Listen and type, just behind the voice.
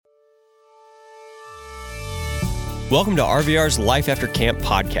Welcome to RVR's Life After Camp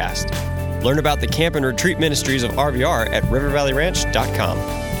podcast. Learn about the camp and retreat ministries of RVR at rivervalleyranch.com.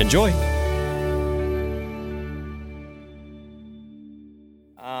 Enjoy.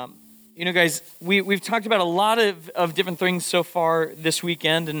 Guys, we've talked about a lot of different things so far this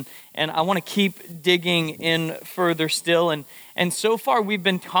weekend, and I want to keep digging in further still. And so far, we've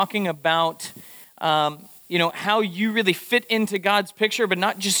been talking about, how you really fit into God's picture, but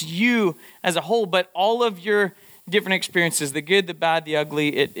not just you as a whole, but all of your different experiences, the good, the bad, the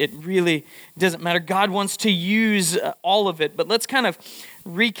ugly. It really doesn't matter. God wants to use all of it. But let's kind of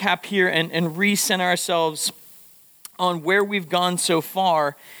recap here and recenter ourselves on where we've gone so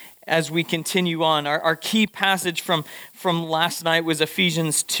far as we continue on. Our key passage from last night was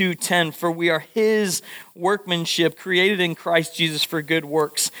Ephesians 2:10. For we are his workmanship, created in Christ Jesus for good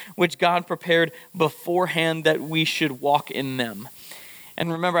works, which God prepared beforehand that we should walk in them. And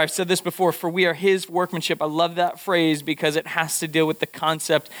remember, I've said this before, for we are his workmanship. I love that phrase because it has to deal with the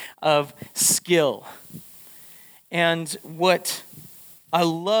concept of skill. And what I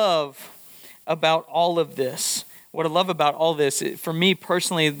love about all of this, for me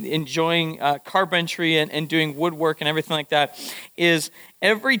personally, enjoying carpentry and doing woodwork and everything like that, is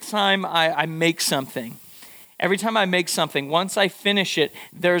every time I make something, once I finish it,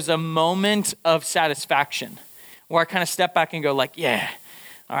 there's a moment of satisfaction where I kind of step back and go like, yeah,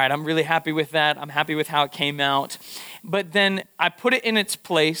 all right, I'm really happy with that. I'm happy with how it came out. But then I put it in its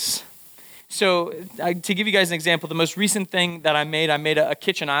place. So to give you guys an example, the most recent thing that I made a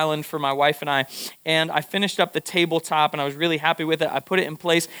kitchen island for my wife and I finished up the tabletop, and I was really happy with it. I put it in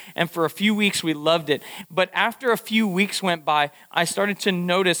place, and for a few weeks, we loved it. But after a few weeks went by, I started to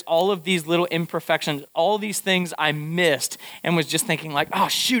notice all of these little imperfections, all these things I missed, and was just thinking like, oh,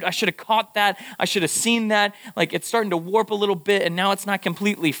 shoot, I should have caught that. I should have seen that. Like, it's starting to warp a little bit, and now it's not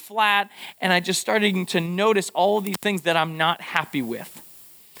completely flat, and I just started to notice all of these things that I'm not happy with.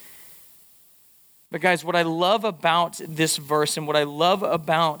 But guys, what I love about this verse and what I love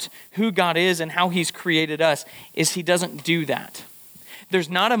about who God is and how he's created us is he doesn't do that. There's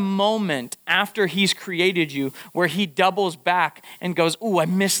not a moment after he's created you where he doubles back and goes, ooh, I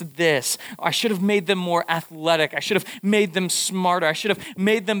missed this. I should have made them more athletic. I should have made them smarter. I should have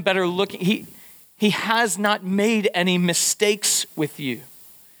made them better looking. He has not made any mistakes with you.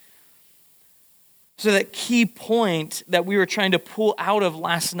 So that key point that we were trying to pull out of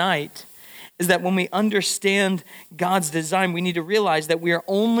last night is that when we understand God's design, we need to realize that we are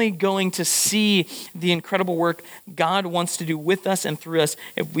only going to see the incredible work God wants to do with us and through us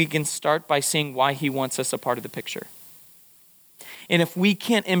if we can start by seeing why he wants us a part of the picture. And if we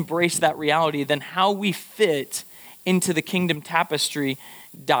can't embrace that reality, then how we fit into the kingdom tapestry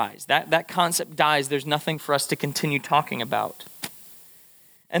dies. That concept dies. There's nothing for us to continue talking about.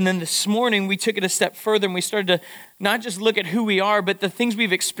 And then this morning, we took it a step further and we started to not just look at who we are, but the things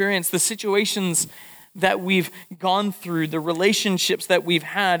we've experienced, the situations that we've gone through, the relationships that we've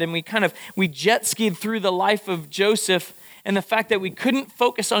had. And we jet skied through the life of Joseph and the fact that we couldn't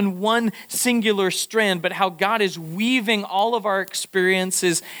focus on one singular strand, but how God is weaving all of our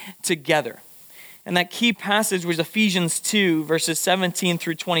experiences together. And that key passage was Ephesians 2, verses 17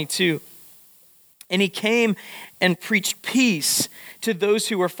 through 22. And he came and preached peace to those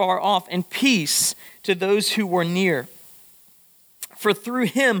who were far off and peace to those who were near. For through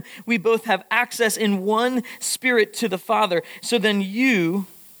him we both have access in one spirit to the Father. So then you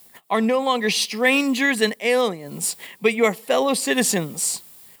are no longer strangers and aliens, but you are fellow citizens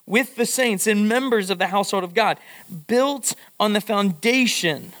with the saints and members of the household of God, built on the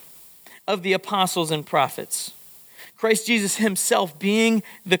foundation of the apostles and prophets. Christ Jesus himself being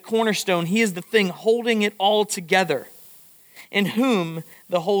the cornerstone, he is the thing holding it all together, in whom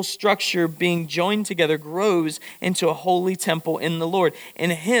the whole structure being joined together grows into a holy temple in the Lord. In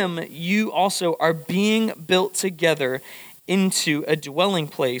him you also are being built together into a dwelling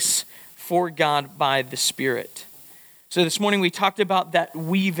place for God by the Spirit. So this morning we talked about that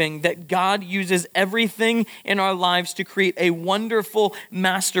weaving, that God uses everything in our lives to create a wonderful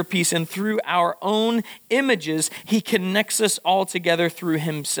masterpiece. And through our own images, he connects us all together through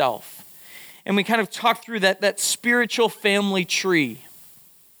himself. And we kind of talked through that spiritual family tree.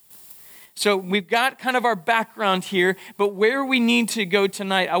 So we've got kind of our background here, but where we need to go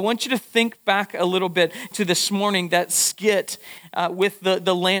tonight, I want you to think back a little bit to this morning, that skit with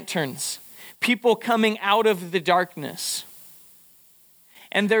the lanterns. People coming out of the darkness.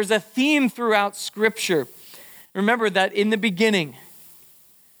 And there's a theme throughout Scripture. Remember that in the beginning,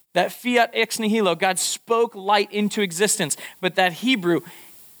 that fiat ex nihilo, God spoke light into existence. But that Hebrew,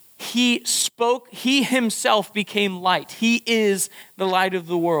 he himself became light. He is the light of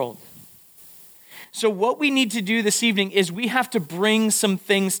the world. So what we need to do this evening is we have to bring some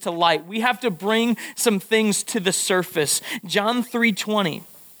things to light. We have to bring some things to the surface. John 3:20.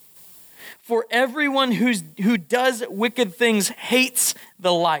 For everyone who does wicked things hates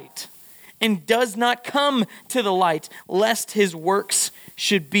the light and does not come to the light, lest his works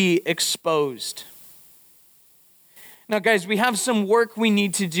should be exposed. Now, guys, we have some work we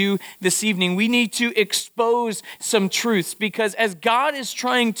need to do this evening. We need to expose some truths, because as God is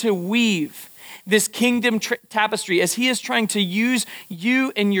trying to weave this kingdom tapestry, as he is trying to use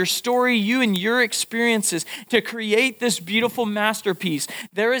you and your story, you and your experiences to create this beautiful masterpiece,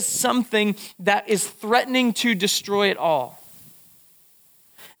 there is something that is threatening to destroy it all.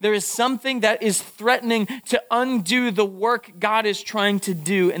 There is something that is threatening to undo the work God is trying to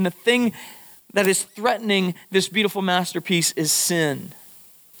do. And the thing that is threatening this beautiful masterpiece is sin.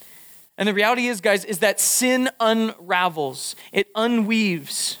 And the reality is, guys, is that sin unravels. It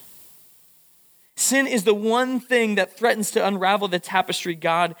unweaves. Sin is the one thing that threatens to unravel the tapestry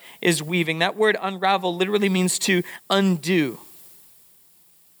God is weaving. That word unravel literally means to undo.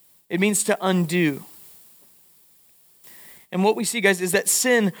 It means to undo. And what we see, guys, is that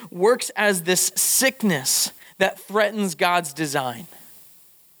sin works as this sickness that threatens God's design.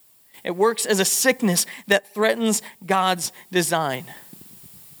 It works as a sickness that threatens God's design.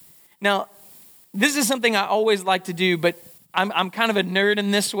 Now, this is something I always like to do, but I'm kind of a nerd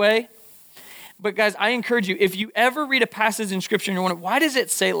in this way. But guys, I encourage you, if you ever read a passage in Scripture and you're wondering, why does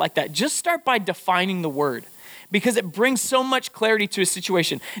it say it like that? Just start by defining the word, because it brings so much clarity to a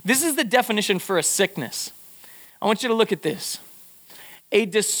situation. This is the definition for a sickness. I want you to look at this. A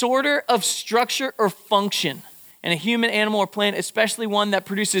disorder of structure or function in a human, animal, or plant, especially one that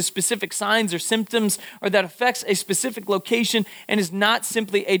produces specific signs or symptoms or that affects a specific location and is not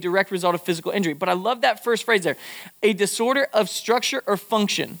simply a direct result of physical injury. But I love that first phrase there. A disorder of structure or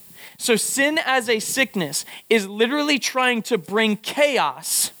function. So sin as a sickness is literally trying to bring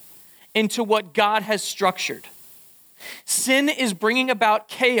chaos into what God has structured. Sin is bringing about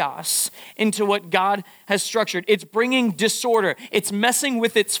chaos into what God has structured. It's bringing disorder. It's messing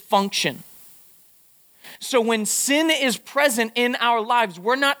with its function. So when sin is present in our lives,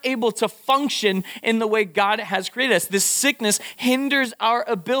 we're not able to function in the way God has created us. This sickness hinders our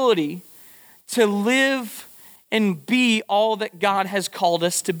ability to live and be all that God has called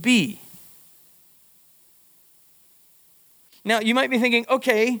us to be. Now, you might be thinking,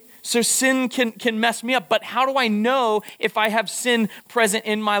 okay, so sin can mess me up, but how do I know if I have sin present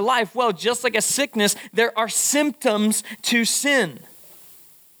in my life? Well, just like a sickness, there are symptoms to sin.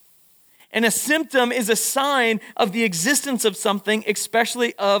 And a symptom is a sign of the existence of something,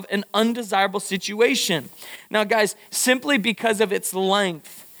 especially of an undesirable situation. Now, guys, simply because of its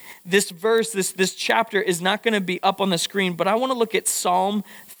length, this verse, this chapter is not going to be up on the screen, but I want to look at Psalm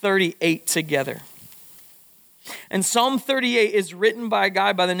 38 together. And Psalm 38 is written by a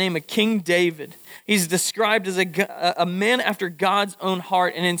guy by the name of King David. He's described as a man after God's own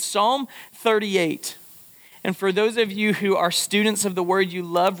heart. And in Psalm 38, and for those of you who are students of the Word, you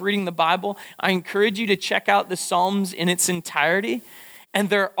love reading the Bible, I encourage you to check out the Psalms in its entirety. And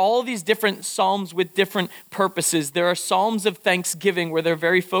there are all these different Psalms with different purposes. There are Psalms of thanksgiving where they're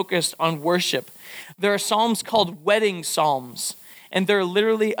very focused on worship. There are Psalms called wedding Psalms, and they're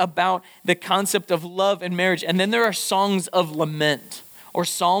literally about the concept of love and marriage. And then there are songs of lament or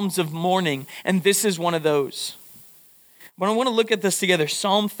Psalms of mourning, and this is one of those. But I want to look at this together.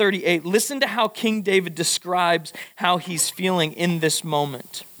 Psalm 38. Listen to how King David describes how he's feeling in this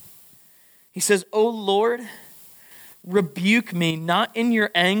moment. He says, "O Lord, rebuke me not in your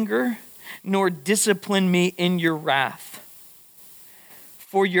anger, nor discipline me in your wrath.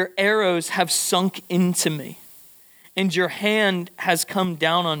 For your arrows have sunk into me, and your hand has come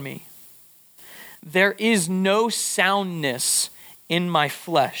down on me. There is no soundness in my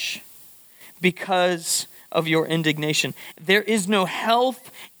flesh because of your indignation. There is no health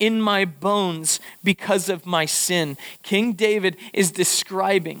in my bones because of my sin." King David is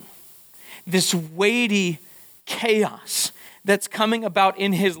describing this weighty chaos that's coming about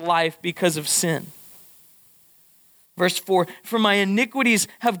in his life because of sin. Verse 4, "For my iniquities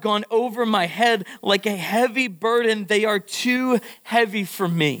have gone over my head like a heavy burden. They are too heavy for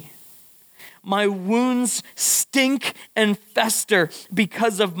me. My wounds stink and fester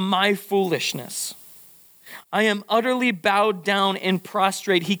because of my foolishness. I am utterly bowed down and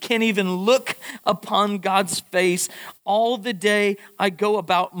prostrate." He can't even look upon God's face. "All the day I go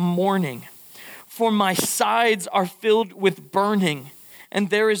about mourning. For my sides are filled with burning, and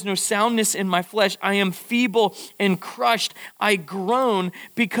there is no soundness in my flesh. I am feeble and crushed. I groan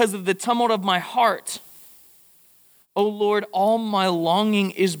because of the tumult of my heart." O Lord, all my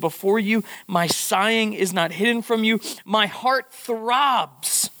longing is before you. My sighing is not hidden from you. My heart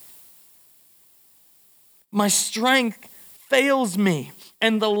throbs. My strength fails me,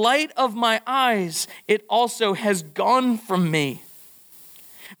 and the light of my eyes, it also has gone from me.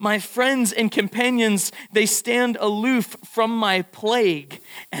 My friends and companions, they stand aloof from my plague,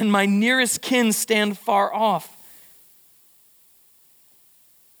 and my nearest kin stand far off.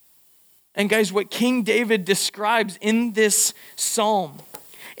 And guys, what King David describes in this psalm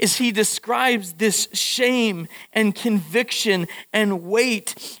is he describes this shame and conviction and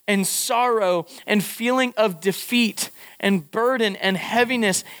weight and sorrow and feeling of defeat and burden and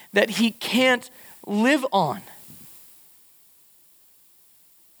heaviness that he can't live on.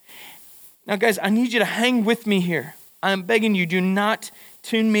 Now, guys, I need you to hang with me here. I'm begging you, do not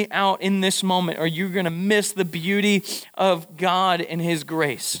tune me out in this moment, or you're going to miss the beauty of God and his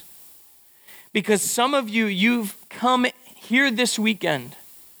grace. Because some of you, you've come here this weekend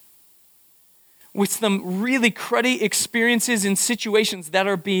with some really cruddy experiences and situations that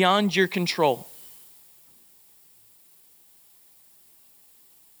are beyond your control.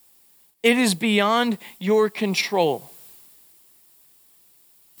 It is beyond your control.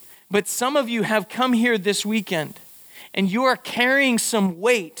 But some of you have come here this weekend and you are carrying some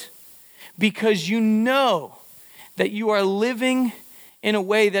weight because you know that you are living in a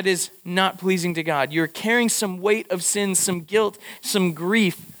way that is not pleasing to God. You're carrying some weight of sin, some guilt, some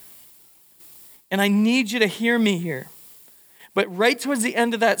grief. And I need you to hear me here. But right towards the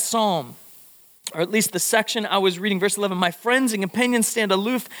end of that psalm, or at least the section I was reading, verse 11, my friends and companions stand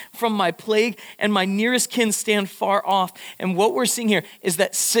aloof from my plague, and my nearest kin stand far off. And what we're seeing here is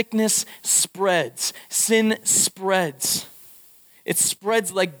that sickness spreads. Sin spreads. It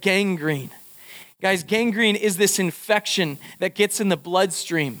spreads like gangrene. Guys, gangrene is this infection that gets in the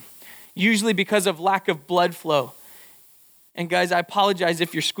bloodstream, usually because of lack of blood flow. And guys, I apologize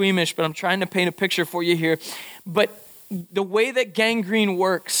if you're squeamish, but I'm trying to paint a picture for you here. But the way that gangrene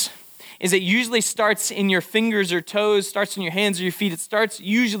works is it usually starts in your fingers or toes, starts in your hands or your feet. It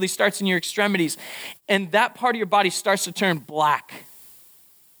usually starts in your extremities. And that part of your body starts to turn black.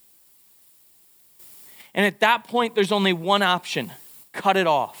 And at that point, there's only one option: cut it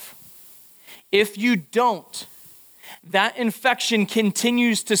off. If you don't, that infection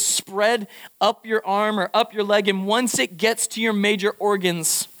continues to spread up your arm or up your leg, and once it gets to your major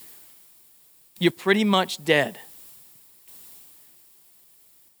organs, you're pretty much dead.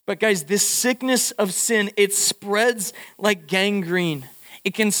 But guys, this sickness of sin, it spreads like gangrene.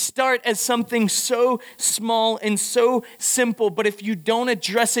 It can start as something so small and so simple, but if you don't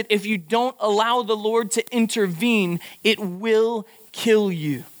address it, if you don't allow the Lord to intervene, it will kill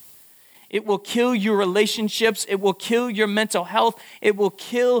you. It will kill your relationships. It will kill your mental health. It will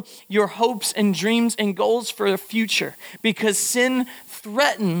kill your hopes and dreams and goals for the future, because sin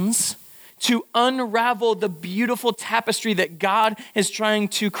threatens to unravel the beautiful tapestry that God is trying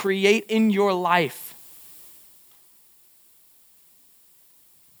to create in your life.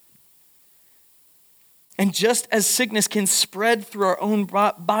 And just as sickness can spread through our own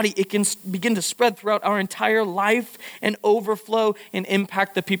body, it can begin to spread throughout our entire life and overflow and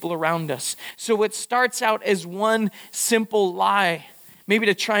impact the people around us. So what starts out as one simple lie, maybe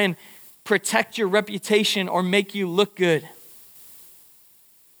to try and protect your reputation or make you look good,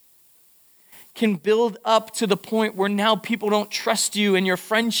 can build up to the point where now people don't trust you and your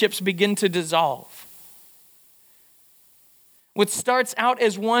friendships begin to dissolve. What starts out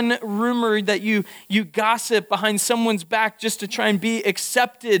as one rumor that you gossip behind someone's back just to try and be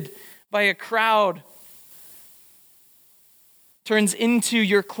accepted by a crowd turns into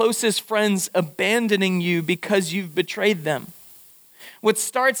your closest friends abandoning you because you've betrayed them. What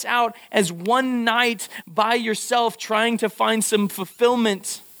starts out as one night by yourself trying to find some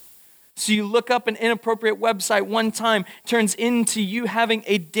fulfillment, so you look up an inappropriate website one time, turns into you having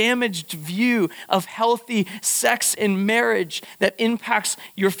a damaged view of healthy sex and marriage that impacts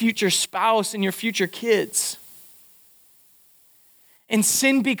your future spouse and your future kids. And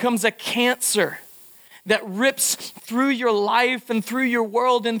sin becomes a cancer that rips through your life and through your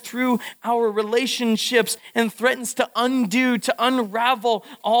world and through our relationships and threatens to undo, to unravel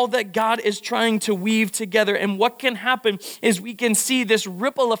all that God is trying to weave together. And what can happen is we can see this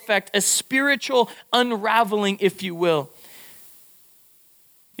ripple effect, a spiritual unraveling, if you will.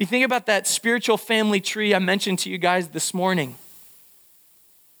 You think about that spiritual family tree I mentioned to you guys this morning.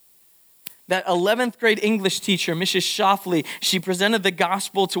 That 11th grade English teacher, Mrs. Shoffley, she presented the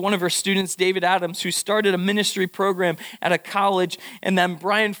gospel to one of her students, David Adams, who started a ministry program at a college. And then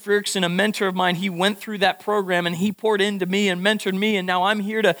Brian Ferguson, a mentor of mine, he went through that program and he poured into me and mentored me. And now I'm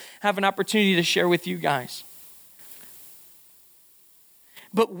here to have an opportunity to share with you guys.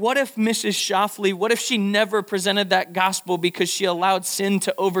 But what if Mrs. Shoffley, what if she never presented that gospel because she allowed sin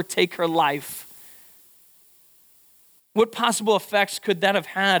to overtake her life? What possible effects could that have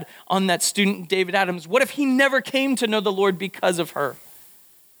had on that student, David Adams? What if he never came to know the Lord because of her?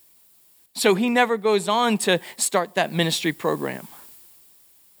 So he never goes on to start that ministry program.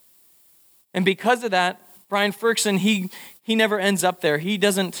 And because of that, Brian Ferguson, he never ends up there. He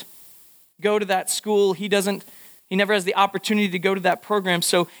doesn't go to that school. He never has the opportunity to go to that program.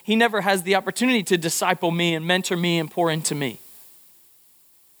 So he never has the opportunity to disciple me and mentor me and pour into me.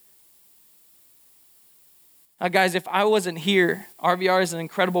 Guys, if I wasn't here, RVR is an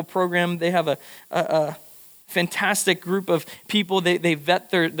incredible program. They have a fantastic group of people. They vet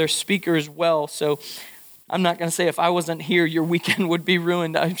their speakers well. So I'm not going to say if I wasn't here, your weekend would be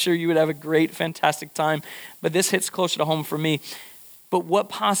ruined. I'm sure you would have a great, fantastic time. But this hits closer to home for me. But what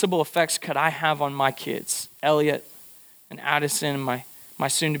possible effects could I have on my kids, Elliot and Addison, and my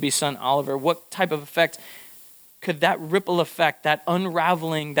soon-to-be son, Oliver? What type of effect could that ripple effect, that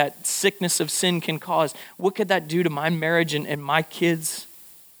unraveling, that sickness of sin can cause? What could that do to my marriage and my kids?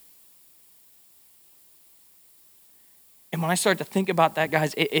 And when I start to think about that,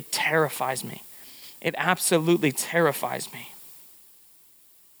 guys, it terrifies me. It absolutely terrifies me.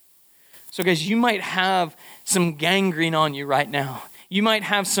 So guys, you might have some gangrene on you right now. You might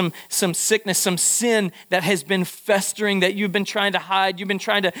have some sickness, some sin that has been festering, that you've been trying to hide, you've been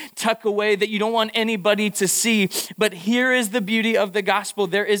trying to tuck away, that you don't want anybody to see. But here is the beauty of the gospel.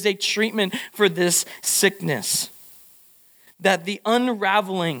 There is a treatment for this sickness. That the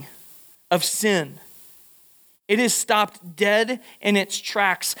unraveling of sin, it is stopped dead in its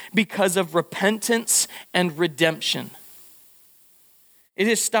tracks because of repentance and redemption. It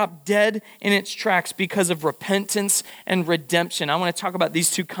is stopped dead in its tracks because of repentance and redemption. I want to talk about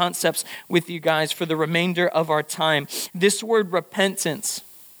these two concepts with you guys for the remainder of our time. This word repentance,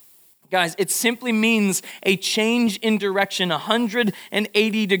 guys, it simply means a change in direction, a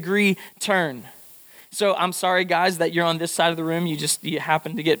 180-degree turn. So I'm sorry, guys, that you're on this side of the room. You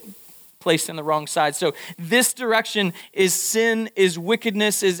happen to get placed in the wrong side. So this direction is sin, is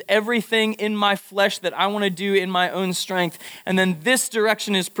wickedness, is everything in my flesh that I want to do in my own strength. And then this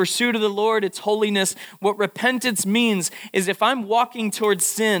direction is pursuit of the Lord, it's holiness. What repentance means is if I'm walking towards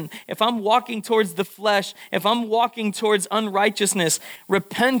sin, if I'm walking towards the flesh, if I'm walking towards unrighteousness,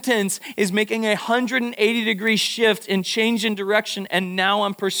 repentance is making a 180-degree shift and change in direction, and now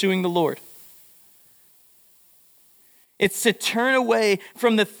I'm pursuing the Lord. It's to turn away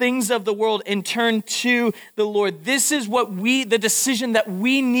from the things of the world and turn to the Lord. This is the decision that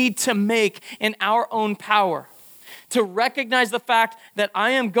we need to make in our own power. To recognize the fact that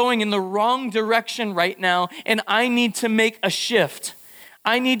I am going in the wrong direction right now and I need to make a shift.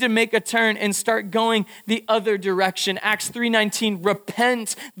 I need to make a turn and start going the other direction. Acts 3:19,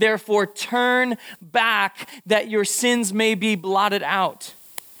 repent, therefore turn back that your sins may be blotted out.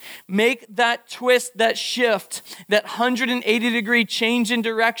 Make that twist, that shift, that 180-degree change in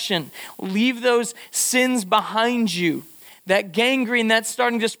direction. Leave those sins behind you. That gangrene that's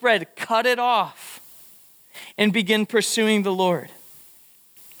starting to spread, cut it off and begin pursuing the Lord.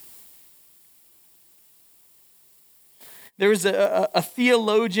 There was a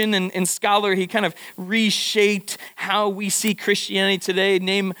theologian and scholar. He kind of reshaped how we see Christianity today.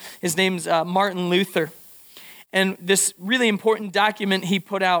 His name's Martin Luther. And this really important document he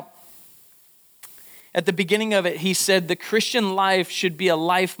put out, at the beginning of it, he said the Christian life should be a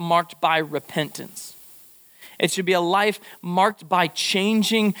life marked by repentance. It should be a life marked by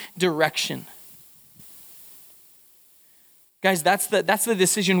changing direction. Guys, that's the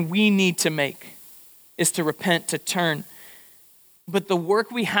decision we need to make, is to repent, to turn. But the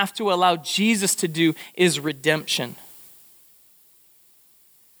work we have to allow Jesus to do is redemption.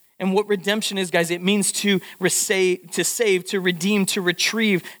 And what redemption is, guys, it means to save, to redeem, to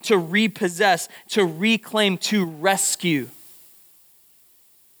retrieve, to repossess, to reclaim, to rescue.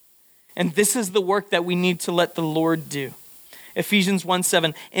 And this is the work that we need to let the Lord do. Ephesians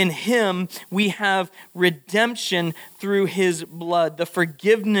 1:7, in him we have redemption through his blood, the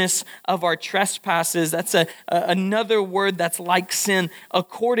forgiveness of our trespasses. That's another word that's like sin,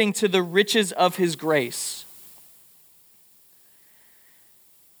 according to the riches of his grace.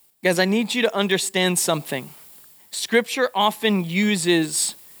 Guys, I need you to understand something. Scripture often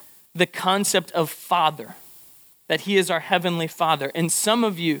uses the concept of Father, that he is our heavenly Father. And some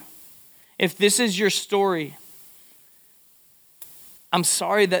of you, if this is your story, I'm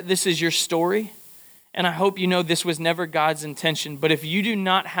sorry that this is your story, and I hope you know this was never God's intention. But if you do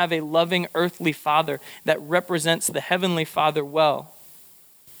not have a loving earthly Father that represents the heavenly Father well,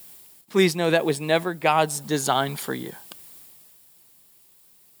 please know that was never God's design for you.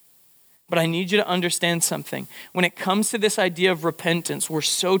 But I need you to understand something. When it comes to this idea of repentance, we're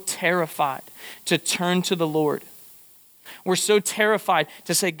so terrified to turn to the Lord. We're so terrified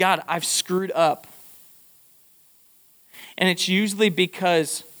to say, God, I've screwed up. And it's usually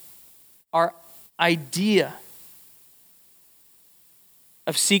because our idea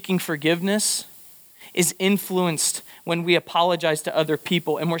of seeking forgiveness is influenced when we apologize to other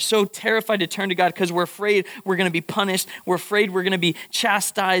people. And we're so terrified to turn to God because we're afraid we're going to be punished. We're afraid we're going to be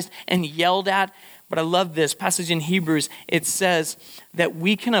chastised and yelled at. But I love this passage in Hebrews. It says that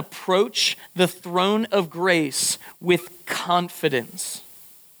we can approach the throne of grace with confidence.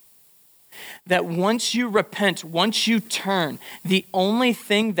 That once you repent, once you turn, the only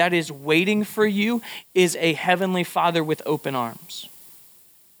thing that is waiting for you is a heavenly Father with open arms.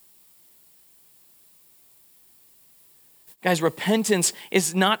 Guys, repentance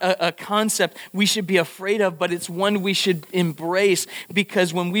is not a concept we should be afraid of, but it's one we should embrace,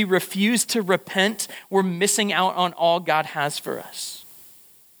 because when we refuse to repent, we're missing out on all God has for us.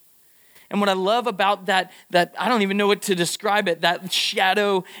 And what I love about that I don't even know what to describe it, that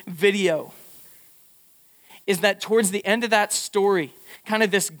shadow video, is that towards the end of that story, kind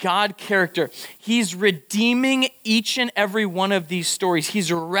of this God character, he's redeeming each and every one of these stories.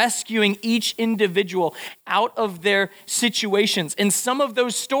 He's rescuing each individual out of their situations. And some of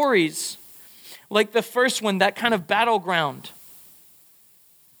those stories, like the first one, that kind of battleground,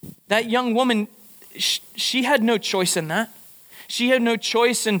 that young woman, she had no choice in that. She had no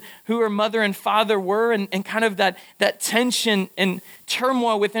choice in who her mother and father were, and kind of that tension and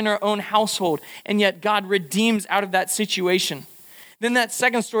turmoil within her own household. And yet God redeems out of that situation. Then that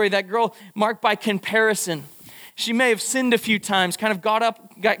second story, that girl marked by comparison. She may have sinned a few times, kind of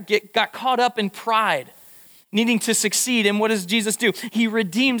got caught up in pride, needing to succeed. And what does Jesus do? He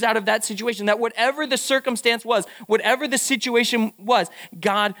redeems out of that situation. That whatever the circumstance was, whatever the situation was,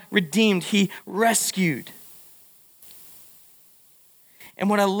 God redeemed. He rescued. And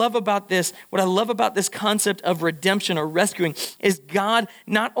what I love about this concept of redemption or rescuing is God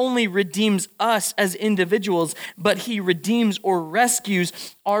not only redeems us as individuals, but he redeems or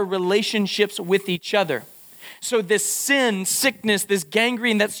rescues our relationships with each other. So this sin, sickness, this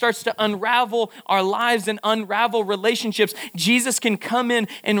gangrene that starts to unravel our lives and unravel relationships, Jesus can come in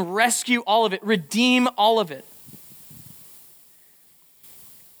and rescue all of it, redeem all of it.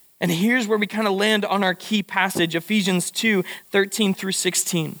 And here's where we kind of land on our key passage, Ephesians 2:13 through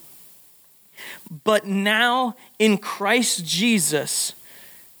 16. But now in Christ Jesus,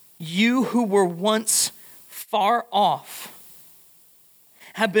 you who were once far off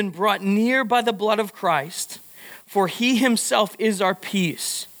have been brought near by the blood of Christ, for he himself is our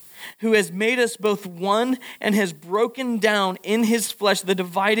peace, who has made us both one and has broken down in his flesh the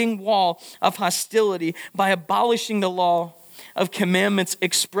dividing wall of hostility by abolishing the law of commandments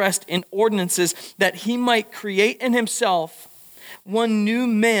expressed in ordinances, that he might create in himself one new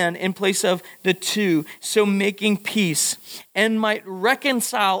man in place of the two, so making peace, and might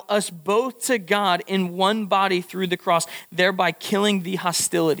reconcile us both to God in one body through the cross, thereby killing the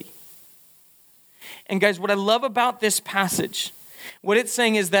hostility. And guys, what I love about this passage, what it's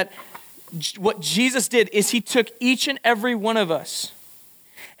saying is that what Jesus did is he took each and every one of us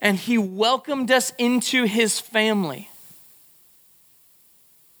and he welcomed us into his family.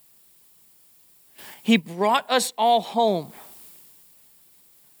 He brought us all home.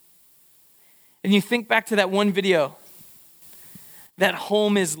 And you think back to that one video, that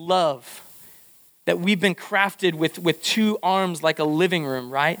home is love, that we've been crafted with two arms like a living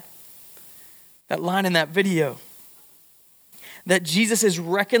room, right? That line in that video, that Jesus is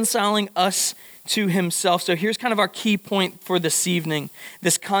reconciling us to himself. So here's kind of our key point for this evening,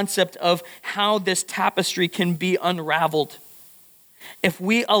 this concept of how this tapestry can be unraveled. If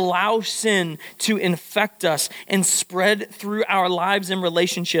we allow sin to infect us and spread through our lives and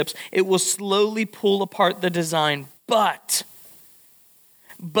relationships, it will slowly pull apart the design. But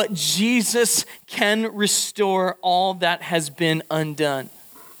Jesus can restore all that has been undone.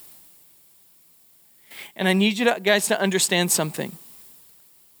 And I need you guys to understand something.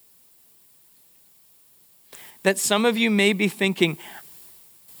 That some of you may be thinking,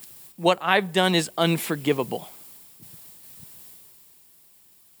 what I've done is unforgivable.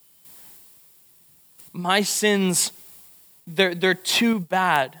 My sins, they're too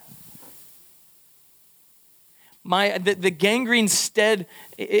bad. The gangrene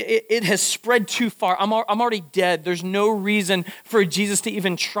it has spread too far. I'm already dead. There's no reason for Jesus to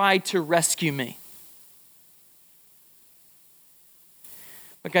even try to rescue me.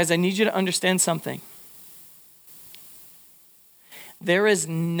 But guys, I need you to understand something. There is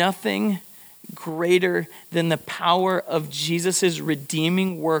nothing greater than the power of Jesus'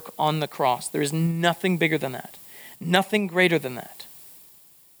 redeeming work on the cross. There is nothing bigger than that. Nothing greater than that.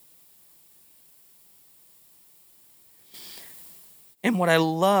 And what I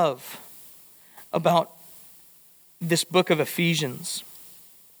love about this book of Ephesians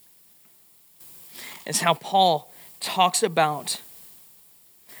is how Paul talks about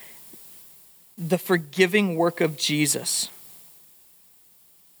the forgiving work of Jesus.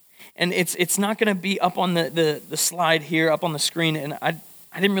 And it's not going to be up on the slide here, up on the screen. And I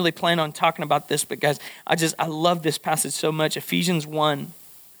didn't really plan on talking about this, but guys, I love this passage so much. Ephesians 1,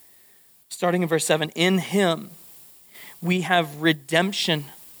 starting in verse 7. In him we have redemption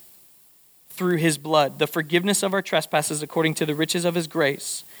through his blood, the forgiveness of our trespasses according to the riches of his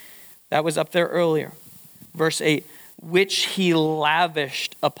grace. That was up there earlier. Verse 8, which he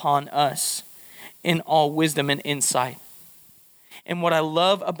lavished upon us in all wisdom and insight. And what I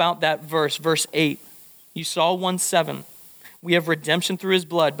love about that verse 8, you saw 1:7. We have redemption through his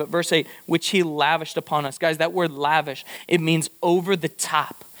blood, but verse 8, which he lavished upon us. Guys, that word lavish, it means over the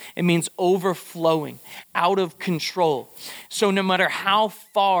top. It means overflowing, out of control. So no matter how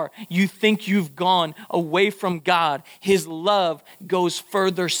far you think you've gone away from God, his love goes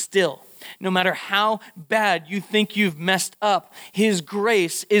further still. No matter how bad you think you've messed up, his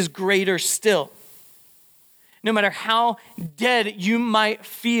grace is greater still. No matter how dead you might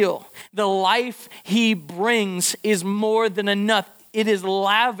feel, the life he brings is more than enough. It is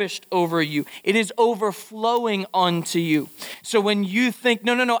lavished over you. It is overflowing onto you. So when you think,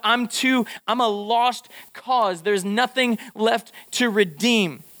 no, I'm a lost cause. There's nothing left to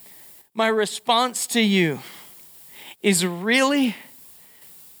redeem. My response to you is, really?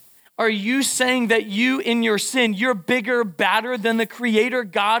 Are you saying that you in your sin, you're bigger, badder than the creator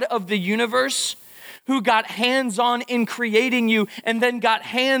God of the universe, who got hands-on in creating you and then got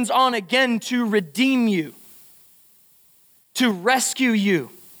hands-on again to redeem you, to rescue you?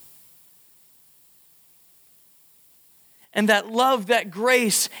 And that love, that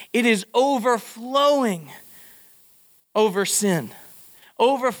grace, it is overflowing over sin,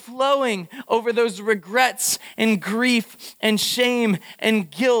 overflowing over those regrets and grief and shame and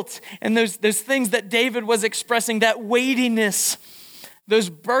guilt and those things that David was expressing, that weightiness, those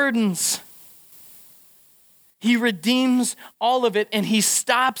burdens. He redeems all of it, and he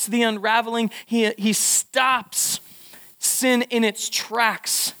stops the unraveling. He stops sin in its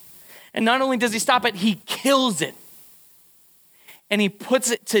tracks. And not only does he stop it, he kills it. And he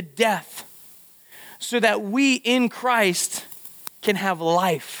puts it to death so that we in Christ can have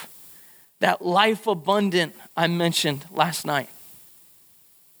life. That life abundant I mentioned last night.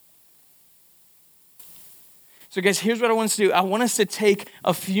 So guys, here's what I want us to do. I want us to take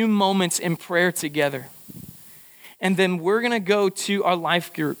a few moments in prayer together. And then we're going to go to our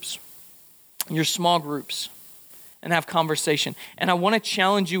life groups, your small groups, and have conversation. And I want to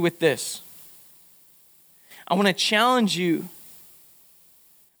challenge you with this. I want to challenge you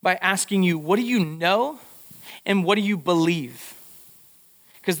by asking you, what do you know and what do you believe?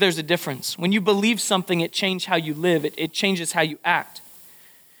 Because there's a difference. When you believe something, it changes how you live. It changes how you act.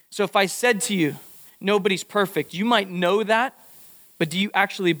 So if I said to you, nobody's perfect, you might know that, but do you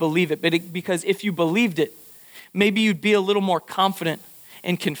actually believe it? Because if you believed it, maybe you'd be a little more confident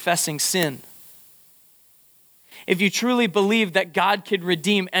in confessing sin. If you truly believe that God could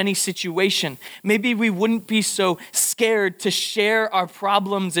redeem any situation, maybe we wouldn't be so scared to share our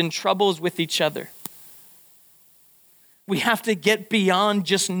problems and troubles with each other. We have to get beyond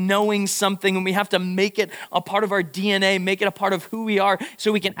just knowing something, and we have to make it a part of our DNA, make it a part of who we are,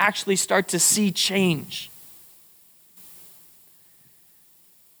 so we can actually start to see change.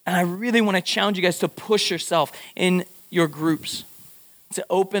 And I really want to challenge you guys to push yourself in your groups, to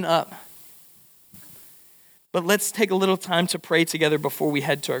open up. But let's take a little time to pray together before we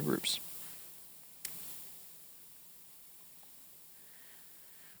head to our groups.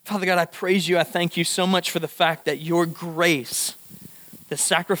 Father God, I praise you. I thank you so much for the fact that your grace, the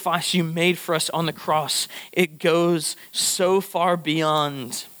sacrifice you made for us on the cross, it goes so far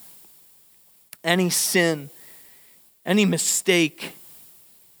beyond any sin, any mistake,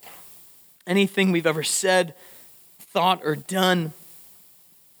 anything we've ever said, thought, or done.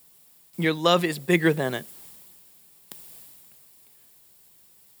 Your love is bigger than it.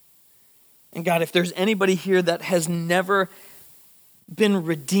 And God, if there's anybody here that has never been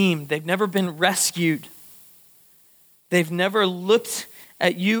redeemed, they've never been rescued, they've never looked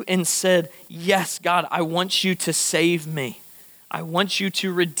at you and said, yes, God, I want you to save me. I want you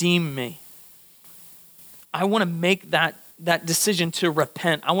to redeem me. I want to make that decision to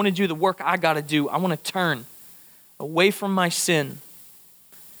repent. I want to do the work I got to do. I want to turn away from my sin.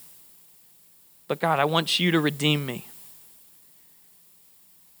 but God, I want you to redeem me.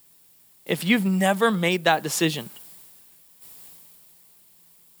 If you've never made that decision,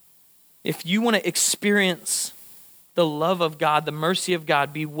 if you want to experience the love of God, the mercy of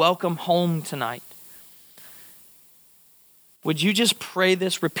God, be welcome home tonight, would you just pray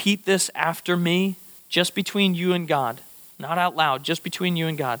this, repeat this after me, just between you and God, not out loud, just between you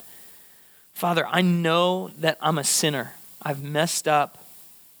and God. Father, I know that I'm a sinner. I've messed up.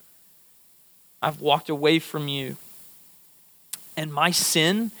 I've walked away from you. And my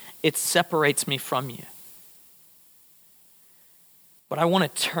sin, it separates me from you. But I want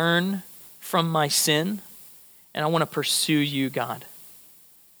to turn from my sin and I want to pursue you, God.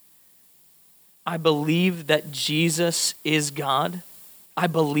 I believe that Jesus is God. I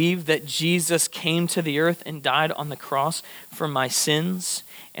believe that Jesus came to the earth and died on the cross for my sins.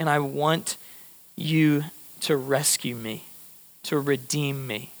 And I want you to rescue me, to redeem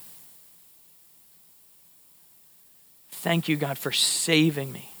me. Thank you, God, for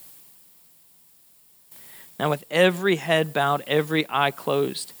saving me. Now, with every head bowed, every eye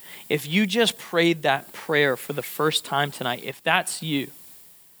closed, if you just prayed that prayer for the first time tonight, if that's you,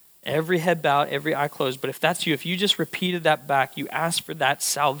 every head bowed, every eye closed, but if that's you, if you just repeated that back, you asked for that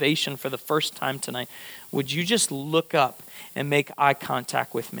salvation for the first time tonight, would you just look up and make eye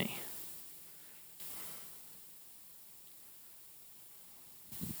contact with me?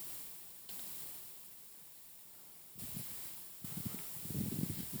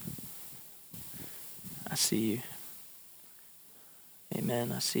 I see you.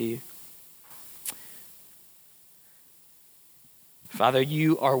 Amen. I see you. Father,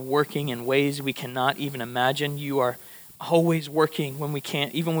 you are working in ways we cannot even imagine. You are always working when we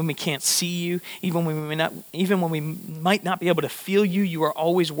can't, even when we can't see you, even when we might not be able to feel you, you are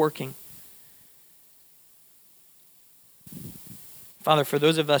always working. Father, for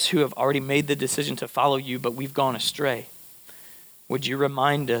those of us who have already made the decision to follow you, but we've gone astray, would you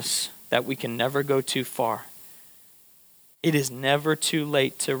remind us that we can never go too far? It is never too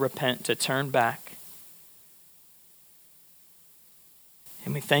late to repent, to turn back.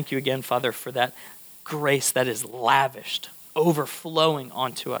 And we thank you again, Father, for that grace that is lavished, overflowing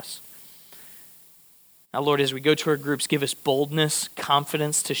onto us. Now, Lord, as we go to our groups, give us boldness,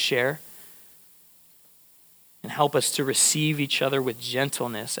 confidence to share, and help us to receive each other with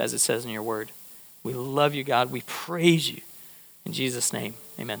gentleness, as it says in your word. We love you, God. We praise you. In Jesus' name,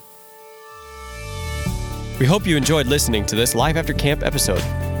 amen. We hope you enjoyed listening to this Life After Camp episode.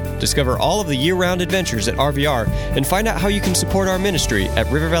 Discover all of the year-round adventures at RVR and find out how you can support our ministry at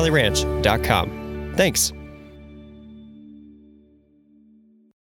rivervalleyranch.com. Thanks.